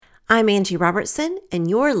I'm Angie Robertson, and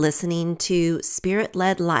you're listening to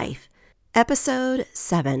Spirit-Led Life, Episode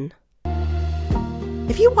 7.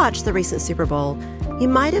 If you watched the recent Super Bowl, you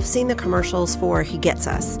might have seen the commercials for He Gets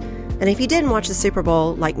Us. And if you didn't watch the Super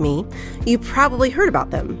Bowl, like me, you probably heard about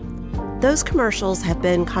them. Those commercials have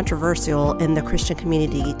been controversial in the Christian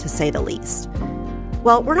community, to say the least.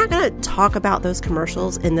 Well, we're not going to talk about those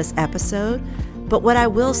commercials in this episode, but what I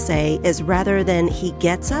will say is rather than He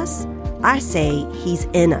gets us, I say He's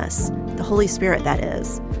in us, the Holy Spirit that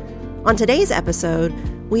is. On today's episode,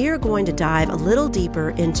 we are going to dive a little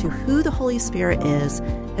deeper into who the Holy Spirit is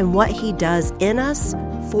and what He does in us,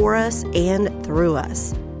 for us, and through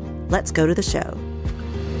us. Let's go to the show.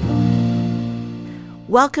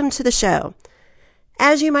 Welcome to the show.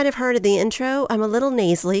 As you might have heard in the intro, I'm a little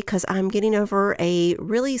nasally because I'm getting over a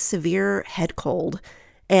really severe head cold.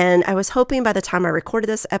 And I was hoping by the time I recorded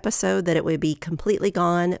this episode that it would be completely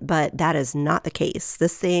gone, but that is not the case.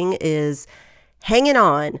 This thing is hanging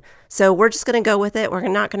on. So we're just going to go with it. We're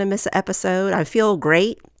not going to miss an episode. I feel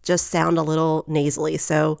great, just sound a little nasally,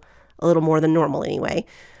 so a little more than normal anyway.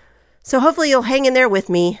 So hopefully you'll hang in there with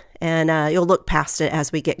me and you'll look past it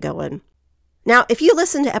as we get going. Now, if you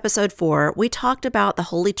listened to episode 4, we talked about the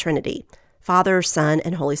Holy Trinity, Father, Son,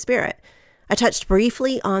 and Holy Spirit. I touched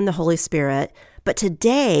briefly on the Holy Spirit, but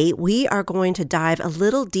today we are going to dive a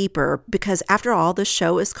little deeper because after all, the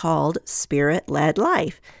show is called Spirit-Led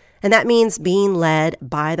Life, and that means being led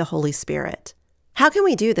by the Holy Spirit. How can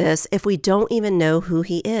we do this if we don't even know who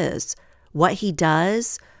He is, what He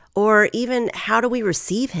does, or even how do we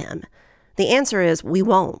receive Him? The answer is we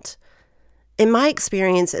won't. In my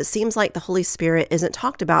experience, it seems like the Holy Spirit isn't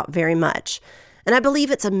talked about very much, and I believe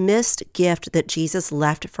it's a missed gift that Jesus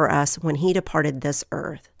left for us when He departed this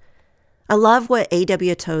earth. I love what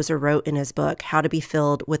A.W. Tozer wrote in his book, How to Be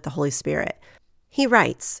Filled with the Holy Spirit. He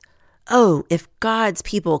writes, "Oh, if God's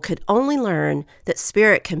people could only learn that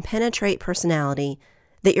Spirit can penetrate personality,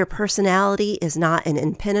 that your personality is not an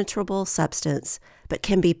impenetrable substance, but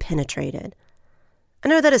can be penetrated." I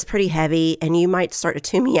know that is pretty heavy, and you might start to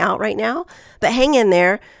tune me out right now, but hang in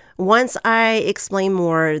there. Once I explain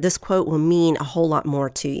more, this quote will mean a whole lot more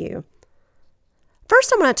to you.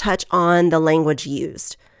 First, I'm going to touch on the language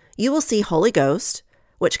used. You will see Holy Ghost,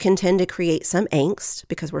 which can tend to create some angst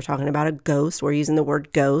because we're talking about a ghost. We're using the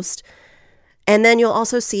word ghost. And then you'll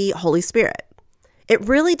also see Holy Spirit. It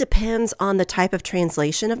really depends on the type of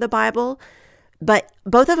translation of the Bible, but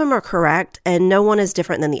both of them are correct and no one is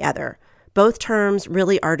different than the other. Both terms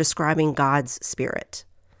really are describing God's Spirit.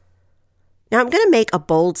 Now, I'm going to make a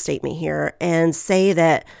bold statement here and say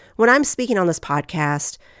that when I'm speaking on this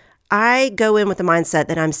podcast, I go in with the mindset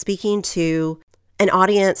that I'm speaking to an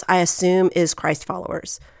audience I assume is Christ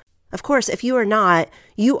followers. Of course, if you are not,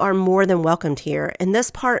 you are more than welcomed here, and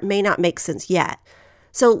this part may not make sense yet.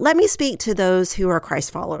 So let me speak to those who are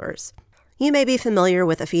Christ followers. You may be familiar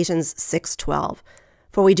with Ephesians 6:12.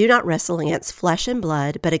 "For we do not wrestle against flesh and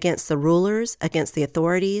blood, but against the rulers, against the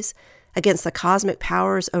authorities, against the cosmic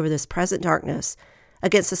powers over this present darkness,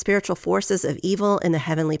 against the spiritual forces of evil in the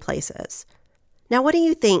heavenly places." Now, what do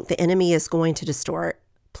you think the enemy is going to distort,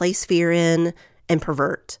 place fear in, and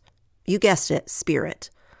pervert? You guessed it, spirit.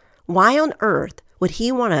 Why on earth would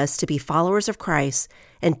he want us to be followers of Christ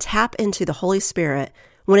and tap into the Holy Spirit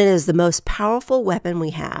when it is the most powerful weapon we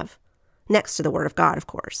have? Next to the Word of God, of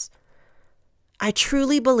course. I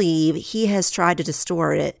truly believe he has tried to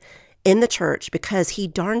distort it in the church because he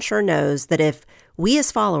darn sure knows that if we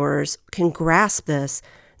as followers can grasp this,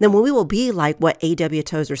 then we will be like what A.W.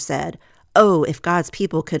 Tozer said. Oh, if God's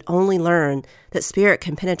people could only learn that Spirit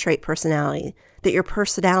can penetrate personality, that your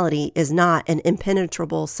personality is not an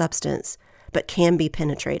impenetrable substance, but can be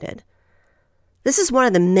penetrated. This is one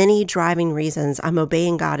of the many driving reasons I'm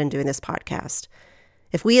obeying God and doing this podcast.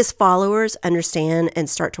 If we as followers understand and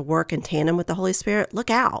start to work in tandem with the Holy Spirit, look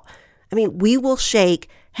out. I mean, we will shake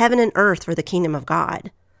heaven and earth for the kingdom of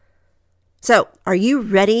God. So, are you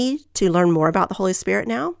ready to learn more about the Holy Spirit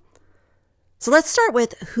now? So let's start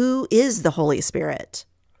with who is the Holy Spirit.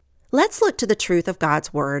 Let's look to the truth of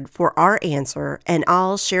God's Word for our answer, and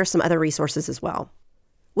I'll share some other resources as well.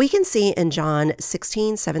 We can see in John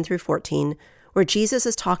 16:7-14, where Jesus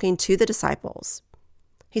is talking to the disciples.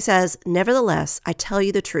 He says, "Nevertheless, I tell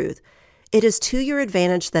you the truth. It is to your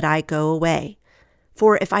advantage that I go away.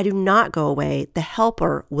 For if I do not go away, the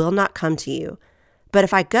Helper will not come to you. But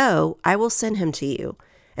if I go, I will send him to you.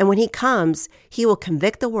 And when he comes, he will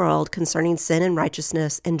convict the world concerning sin and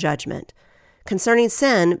righteousness and judgment. Concerning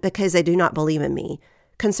sin, because they do not believe in me.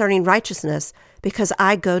 Concerning righteousness, because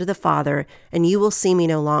I go to the Father, and you will see me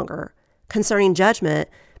no longer. Concerning judgment,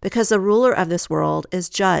 because the ruler of this world is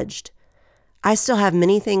judged. I still have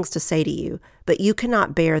many things to say to you, but you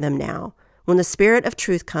cannot bear them now. When the Spirit of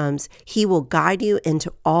truth comes, he will guide you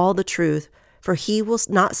into all the truth, for he will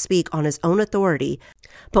not speak on his own authority,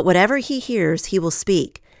 but whatever he hears, he will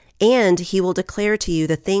speak, and he will declare to you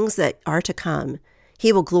the things that are to come.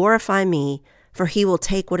 He will glorify me, for he will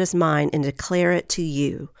take what is mine and declare it to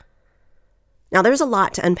you. Now, there's a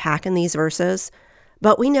lot to unpack in these verses,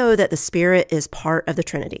 but we know that the Spirit is part of the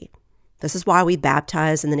Trinity. This is why we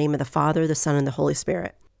baptize in the name of the Father, the Son, and the Holy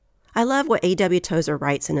Spirit. I love what A.W. Tozer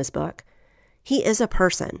writes in his book. He is a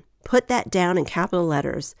person. Put that down in capital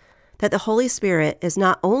letters, that the Holy Spirit is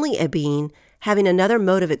not only a being having another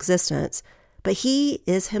mode of existence, but he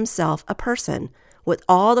is himself a person with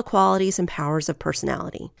all the qualities and powers of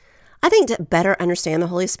personality. I think to better understand the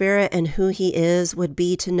Holy Spirit and who he is would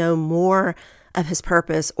be to know more of his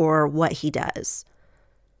purpose or what he does.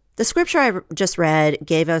 The scripture I just read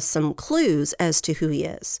gave us some clues as to who he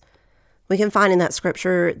is. We can find in that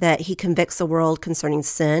scripture that he convicts the world concerning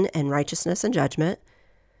sin and righteousness and judgment.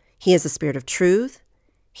 He is the Spirit of truth.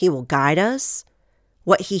 He will guide us.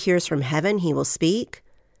 What he hears from heaven, he will speak.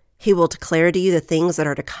 He will declare to you the things that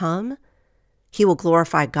are to come. He will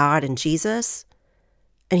glorify God and Jesus.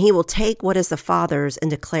 And he will take what is the Father's and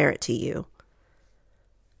declare it to you.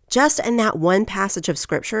 Just in that one passage of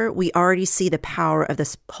scripture, we already see the power of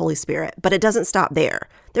the Holy Spirit, but it doesn't stop there.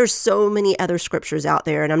 There's so many other scriptures out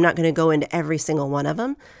there, and I'm not going to go into every single one of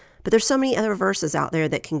them, but there's so many other verses out there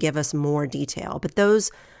that can give us more detail. But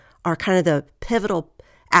those are kind of the pivotal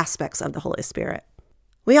aspects of the Holy Spirit.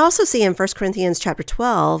 We also see in 1 Corinthians chapter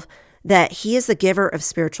 12 that he is the giver of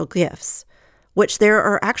spiritual gifts, which there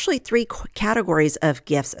are actually 3 categories of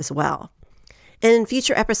gifts as well. In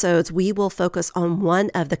future episodes, we will focus on one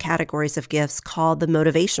of the categories of gifts called the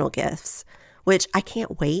motivational gifts, which I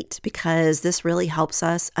can't wait because this really helps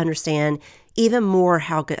us understand even more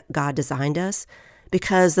how God designed us,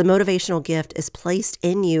 because the motivational gift is placed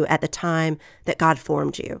in you at the time that God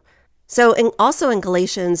formed you. So also in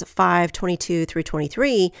Galatians 5:22 through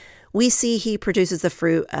 23, we see he produces the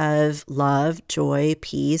fruit of love, joy,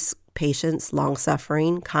 peace, patience,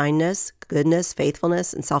 long-suffering, kindness, goodness,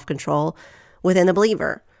 faithfulness, and self-control within the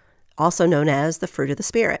believer, also known as the fruit of the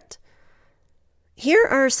Spirit. Here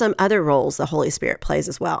are some other roles the Holy Spirit plays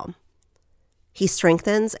as well. He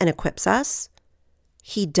strengthens and equips us.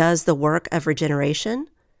 He does the work of regeneration.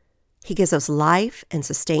 He gives us life and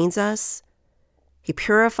sustains us. He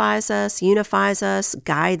purifies us, unifies us,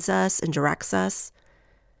 guides us, and directs us.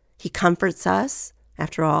 He comforts us.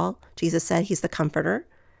 After all, Jesus said he's the comforter.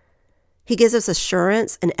 He gives us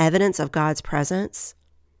assurance and evidence of God's presence.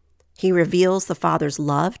 He reveals the Father's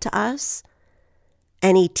love to us,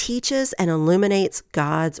 and he teaches and illuminates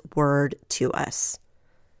God's word to us.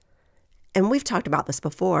 And we've talked about this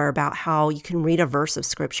before, about how you can read a verse of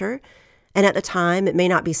scripture, and at the time, it may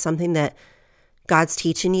not be something that God's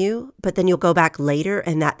teaching you, but then you'll go back later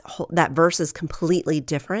and that verse is completely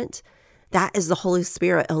different. That is the Holy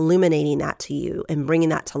Spirit illuminating that to you and bringing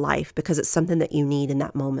that to life because it's something that you need in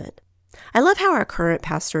that moment. I love how our current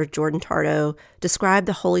pastor, Jordan Tardo, described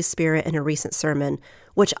the Holy Spirit in a recent sermon,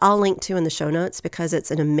 which I'll link to in the show notes because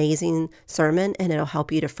it's an amazing sermon and it'll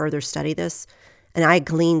help you to further study this. And I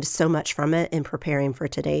gleaned so much from it in preparing for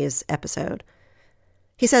today's episode.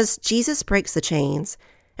 He says, Jesus breaks the chains,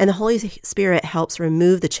 and the Holy Spirit helps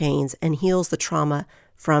remove the chains and heals the trauma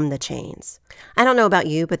from the chains. I don't know about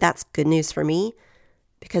you, but that's good news for me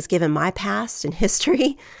because given my past and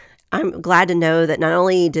history, I'm glad to know that not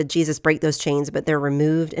only did Jesus break those chains, but they're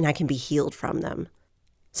removed and I can be healed from them.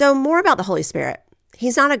 So more about the Holy Spirit.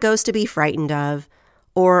 He's not a ghost to be frightened of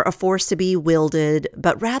or a force to be wielded,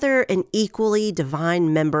 but rather an equally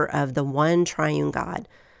divine member of the one triune God,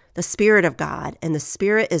 the Spirit of God, and the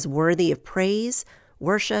Spirit is worthy of praise,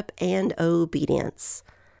 worship, and obedience.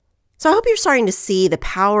 So I hope you're starting to see the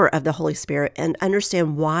power of the Holy Spirit and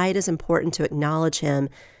understand why it is important to acknowledge him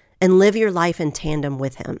and live your life in tandem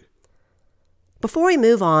with him. Before we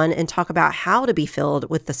move on and talk about how to be filled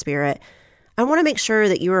with the Spirit, I want to make sure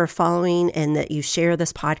that you are following and that you share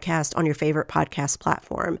this podcast on your favorite podcast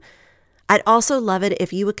platform. I'd also love it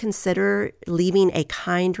if you would consider leaving a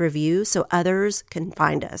kind review so others can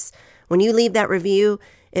find us. When you leave that review,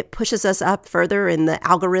 it pushes us up further in the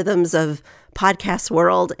algorithms of podcast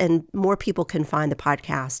world and more people can find the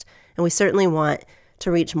podcast. And we certainly want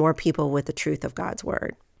to reach more people with the truth of God's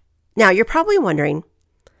word. Now, you're probably wondering,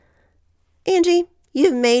 Angie,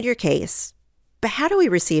 you've made your case, but how do we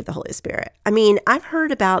receive the Holy Spirit? I mean, I've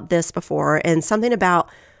heard about this before and something about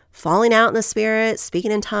falling out in the Spirit,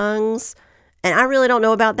 speaking in tongues, and I really don't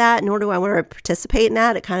know about that, nor do I want to participate in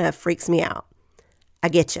that. It kind of freaks me out. I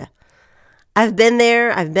get you. I've been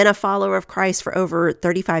there. I've been a follower of Christ for over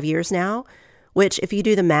 35 years now, which if you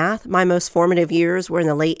do the math, my most formative years were in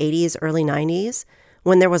the late 80s, early 90s,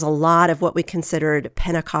 when there was a lot of what we considered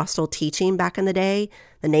Pentecostal teaching back in the day,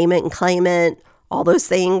 the name it and claim it, all those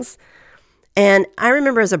things. And I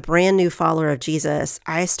remember as a brand new follower of Jesus,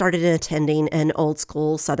 I started attending an old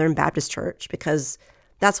school Southern Baptist church because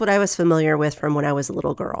that's what I was familiar with from when I was a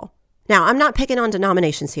little girl. Now, I'm not picking on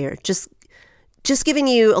denominations here, just giving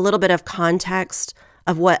you a little bit of context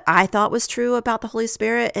of what I thought was true about the Holy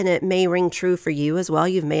Spirit, and it may ring true for you as well.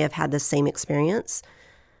 You may have had the same experience.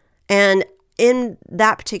 And in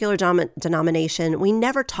that particular denomination, we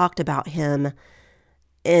never talked about him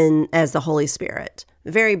as the Holy Spirit.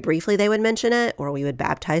 Very briefly, they would mention it, or we would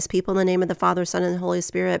baptize people in the name of the Father, Son, and the Holy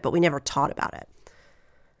Spirit, but we never taught about it.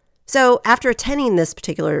 So after attending this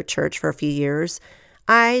particular church for a few years,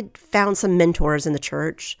 I found some mentors in the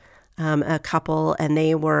church, a couple, and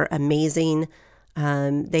they were amazing.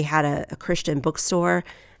 They had a Christian bookstore,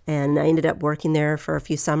 and I ended up working there for a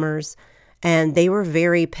few summers, and they were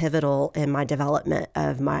very pivotal in my development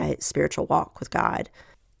of my spiritual walk with God.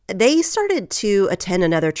 They started to attend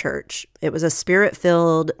another church. It was a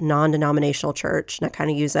spirit-filled, non-denominational church, and I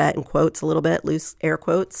kind of use that in quotes a little bit, loose air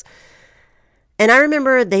quotes. And I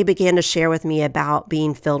remember they began to share with me about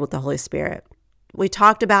being filled with the Holy Spirit. We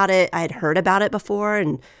talked about it. I had heard about it before,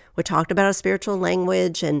 and we talked about a spiritual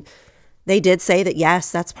language, and they did say that,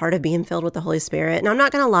 yes, that's part of being filled with the Holy Spirit. And I'm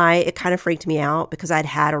not going to lie, it kind of freaked me out because I'd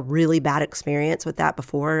had a really bad experience with that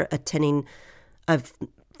before, attending a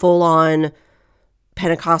full-on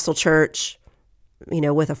Pentecostal church,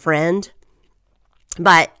 with a friend.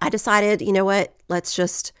 But I decided, you know what, let's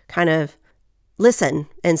just kind of listen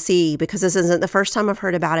and see, because this isn't the first time I've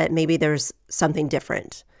heard about it. Maybe there's something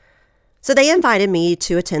different. So they invited me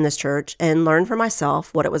to attend this church and learn for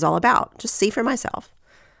myself what it was all about, just see for myself.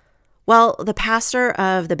 Well, the pastor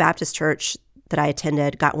of the Baptist church that I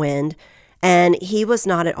attended got wind, and he was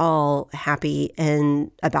not at all happy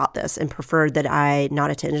about this and preferred that I not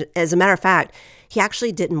attend. As a matter of fact, he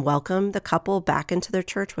actually didn't welcome the couple back into their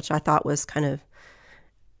church, which I thought was kind of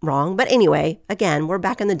wrong. But anyway, again, we're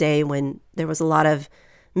back in the day when there was a lot of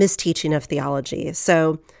misteaching of theology.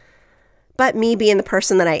 But me being the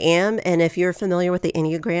person that I am, and if you're familiar with the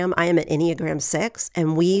Enneagram, I am an Enneagram 6,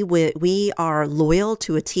 and we are loyal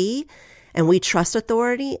to a T, and we trust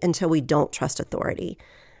authority until we don't trust authority.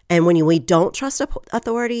 And when we don't trust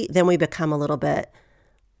authority, then we become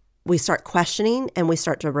we start questioning and we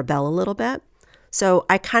start to rebel a little bit. So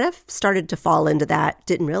I kind of started to fall into that.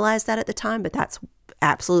 Didn't realize that at the time, but that's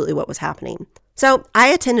absolutely what was happening. So I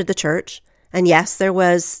attended the church, and yes,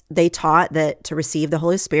 they taught that to receive the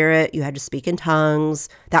Holy Spirit, you had to speak in tongues.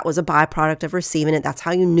 That was a byproduct of receiving it. That's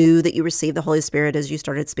how you knew that you received the Holy Spirit, as you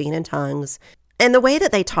started speaking in tongues. And the way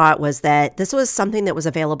that they taught was that this was something that was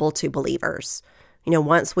available to believers.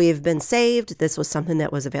 Once we've been saved, this was something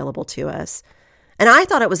that was available to us. And I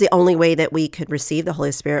thought it was the only way that we could receive the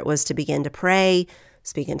Holy Spirit was to begin to pray,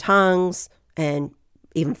 speak in tongues, and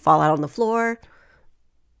even fall out on the floor,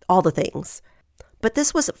 all the things. But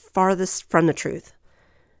this was farthest from the truth.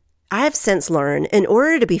 I have since learned, in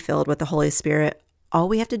order to be filled with the Holy Spirit, all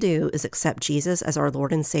we have to do is accept Jesus as our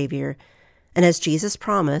Lord and Savior. And as Jesus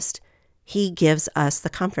promised, he gives us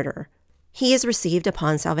the Comforter. He is received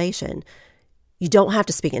upon salvation. You don't have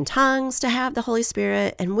to speak in tongues to have the Holy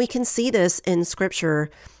Spirit, and we can see this in Scripture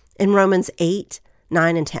in Romans 8,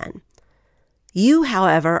 9, and 10. You,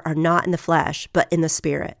 however, are not in the flesh, but in the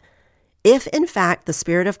Spirit, if in fact the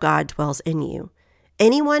Spirit of God dwells in you.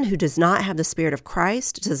 Anyone who does not have the Spirit of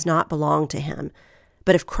Christ does not belong to him.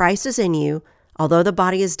 But if Christ is in you, although the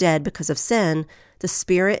body is dead because of sin, the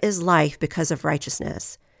Spirit is life because of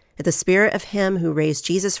righteousness. If the Spirit of him who raised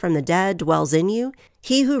Jesus from the dead dwells in you,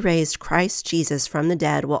 he who raised Christ Jesus from the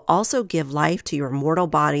dead will also give life to your mortal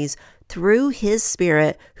bodies through his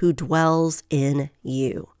Spirit who dwells in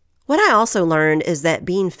you. What I also learned is that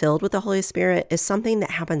being filled with the Holy Spirit is something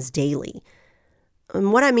that happens daily.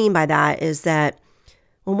 And what I mean by that is that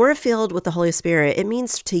when we're filled with the Holy Spirit, it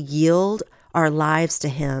means to yield our lives to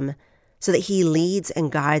him so that he leads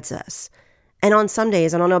and guides us. And on some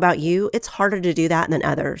days, I don't know about you, it's harder to do that than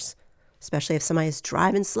others, especially if somebody's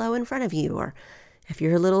driving slow in front of you, or if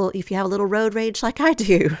you have a little road rage like I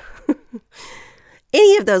do.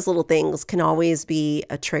 Any of those little things can always be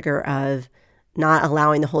a trigger of not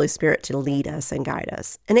allowing the Holy Spirit to lead us and guide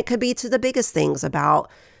us. And it could be to the biggest things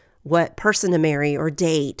about what person to marry or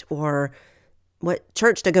date, or what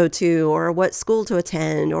church to go to, or what school to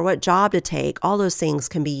attend, or what job to take. All those things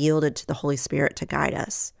can be yielded to the Holy Spirit to guide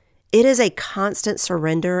us. It is a constant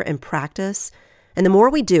surrender and practice. And the more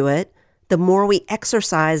we do it, the more we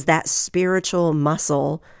exercise that spiritual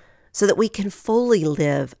muscle so that we can fully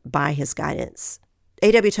live by his guidance.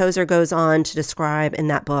 A.W. Tozer goes on to describe in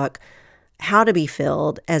that book how to be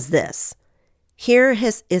filled as this. Here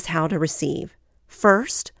is how to receive.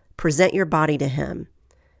 First, present your body to him.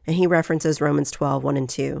 And he references Romans 12, 1 and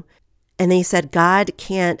 2. And he said, God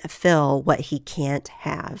can't fill what he can't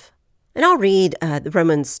have. And I'll read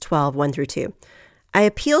Romans 12, 1 through 2. I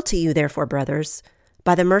appeal to you, therefore, brothers,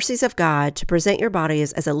 by the mercies of God, to present your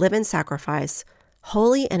bodies as a living sacrifice,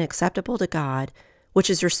 holy and acceptable to God, which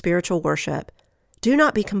is your spiritual worship. Do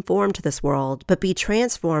not be conformed to this world, but be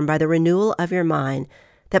transformed by the renewal of your mind,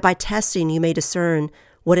 that by testing you may discern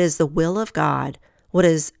what is the will of God, what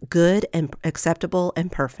is good and acceptable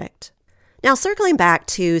and perfect. Now, circling back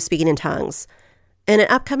to speaking in tongues, in an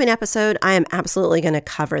upcoming episode, I am absolutely going to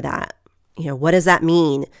cover that. What does that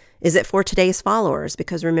mean? Is it for today's followers?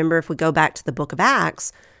 Because remember, if we go back to the book of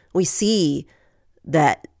Acts, we see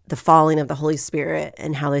that the falling of the Holy Spirit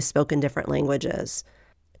and how they spoke in different languages.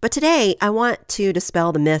 But today, I want to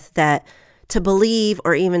dispel the myth that to believe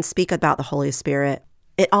or even speak about the Holy Spirit,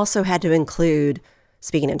 it also had to include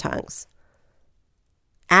speaking in tongues.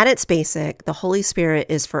 At its basic, the Holy Spirit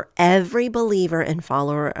is for every believer and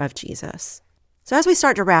follower of Jesus. So as we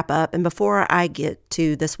start to wrap up, and before I get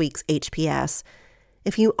to this week's HPS,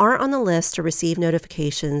 if you aren't on the list to receive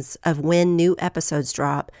notifications of when new episodes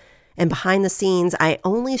drop, and behind the scenes I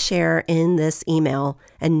only share in this email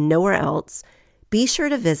and nowhere else, be sure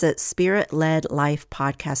to visit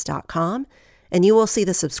spiritledlifepodcast.com and you will see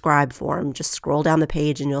the subscribe form. Just scroll down the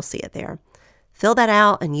page and you'll see it there. Fill that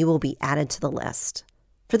out and you will be added to the list.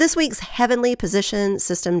 For this week's Heavenly Position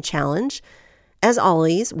System Challenge, as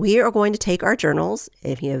always, we are going to take our journals.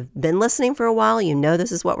 If you have been listening for a while, you know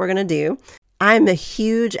this is what we're going to do. I'm a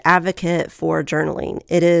huge advocate for journaling.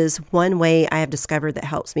 It is one way I have discovered that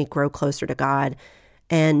helps me grow closer to God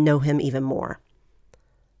and know him even more.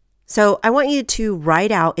 So I want you to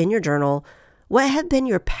write out in your journal, what have been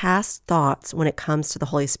your past thoughts when it comes to the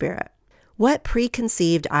Holy Spirit? What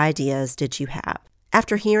preconceived ideas did you have?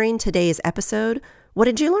 After hearing today's episode, what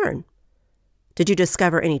did you learn? Did you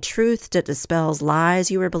discover any truth that dispels lies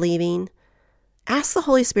you were believing? Ask the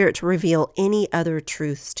Holy Spirit to reveal any other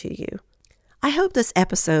truths to you. I hope this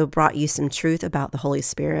episode brought you some truth about the Holy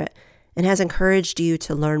Spirit and has encouraged you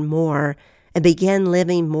to learn more and begin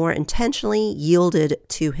living more intentionally yielded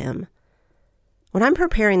to him. When I'm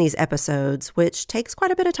preparing these episodes, which takes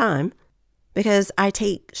quite a bit of time, because I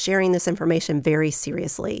take sharing this information very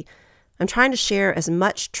seriously, I'm trying to share as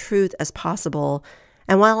much truth as possible,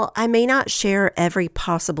 and while I may not share every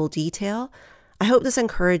possible detail, I hope this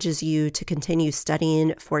encourages you to continue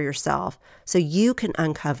studying for yourself so you can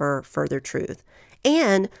uncover further truth.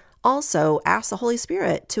 And also ask the Holy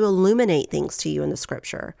Spirit to illuminate things to you in the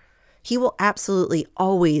scripture. He will absolutely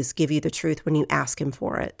always give you the truth when you ask him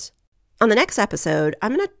for it. On the next episode,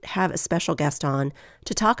 I'm going to have a special guest on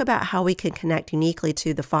to talk about how we can connect uniquely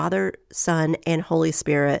to the Father, Son, and Holy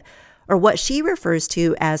Spirit, or what she refers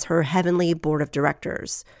to as her heavenly board of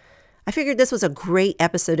directors. I figured this was a great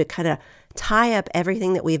episode to kind of tie up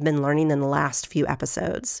everything that we've been learning in the last few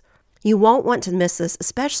episodes. You won't want to miss this,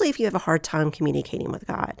 especially if you have a hard time communicating with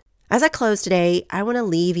God. As I close today, I want to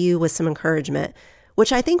leave you with some encouragement,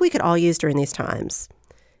 which I think we could all use during these times.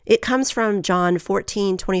 It comes from John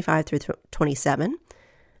 14, 25 through 27,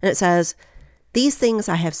 and it says, "These things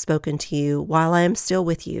I have spoken to you while I am still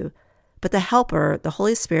with you, but the Helper, the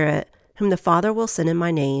Holy Spirit, whom the Father will send in my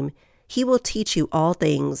name, he will teach you all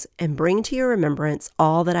things and bring to your remembrance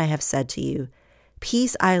all that I have said to you.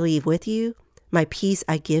 Peace I leave with you, my peace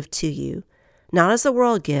I give to you. Not as the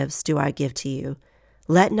world gives do I give to you.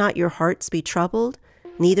 Let not your hearts be troubled,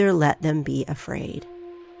 neither let them be afraid."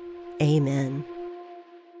 Amen.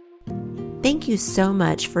 Thank you so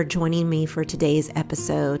much for joining me for today's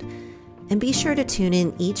episode. And be sure to tune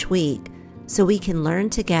in each week so we can learn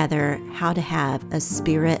together how to have a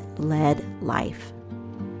spirit-led life.